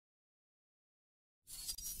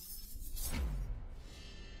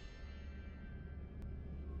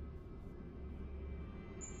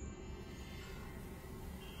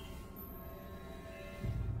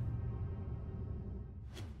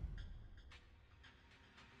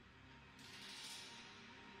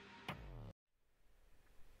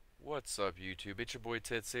What's up YouTube? It's your boy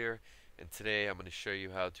Tits here, and today I'm going to show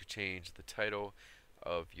you how to change the title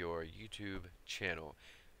of your YouTube channel.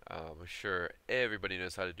 I'm sure everybody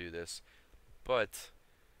knows how to do this, but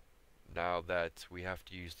now that we have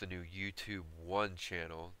to use the new YouTube One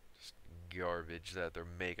channel, just garbage that they're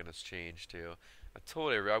making us change to.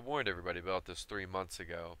 I warned everybody about this 3 months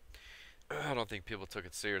ago. I don't think people took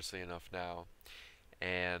it seriously enough now.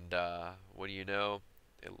 And what do you know?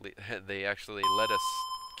 They actually let us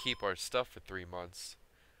keep our stuff for 3 months,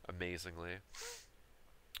 amazingly.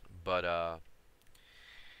 But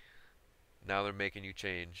now they're making you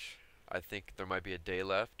change. I think there might be a day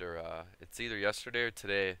left, or it's either yesterday or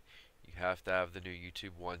today. You have to have the new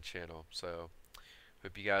YouTube One channel. So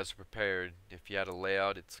hope you guys are prepared. If you had a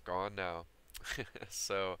layout, it's gone now.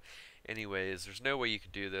 So, anyways, there's no way you can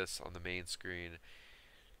do this on the main screen.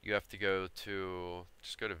 You have to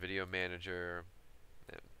just go to Video Manager,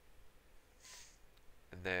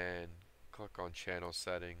 and then click on Channel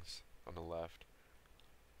Settings on the left,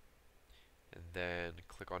 and then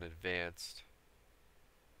click on Advanced,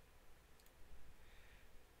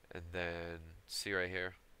 and then see right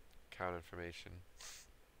here, Account Information,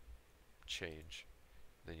 Change.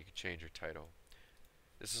 Then you can change your title.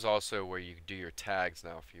 This is also where you do your tags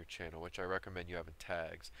now for your channel, which I recommend you having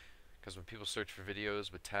tags, because when people search for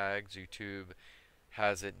videos with tags, YouTube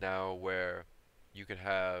has it now where you can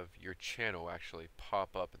have your channel actually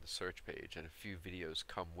pop up in the search page and a few videos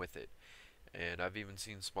come with it. And I've even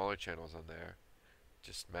seen smaller channels on there.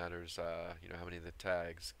 Just matters, how many of the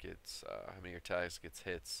tags gets, how many of your tags gets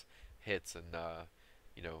hits, and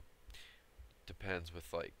depends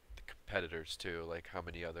with like the competitors too, like how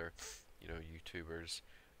many other, YouTubers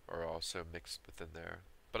are also mixed within there.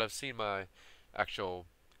 But I've seen my actual,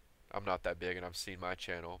 I'm not that big, and I've seen my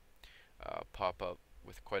channel pop up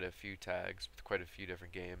with quite a few tags, with quite a few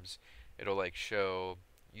different games. It'll like show,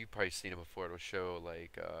 you've probably seen it before, it'll show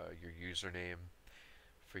like your username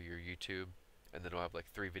for your YouTube, and then it'll have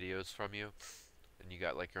like 3 videos from you, and you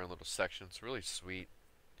got like your own little section. It's really sweet,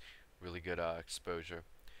 really good exposure.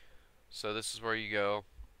 So this is where you go,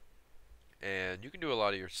 and you can do a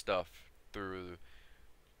lot of your stuff through,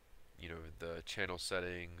 the channel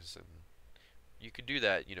settings, and you could do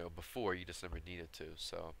that, before, you just never needed to.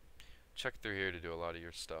 So check through here to do a lot of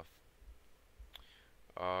your stuff.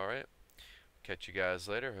 Alright, catch you guys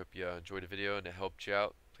later. Hope you enjoyed the video and it helped you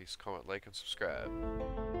out. Please comment, like, and subscribe.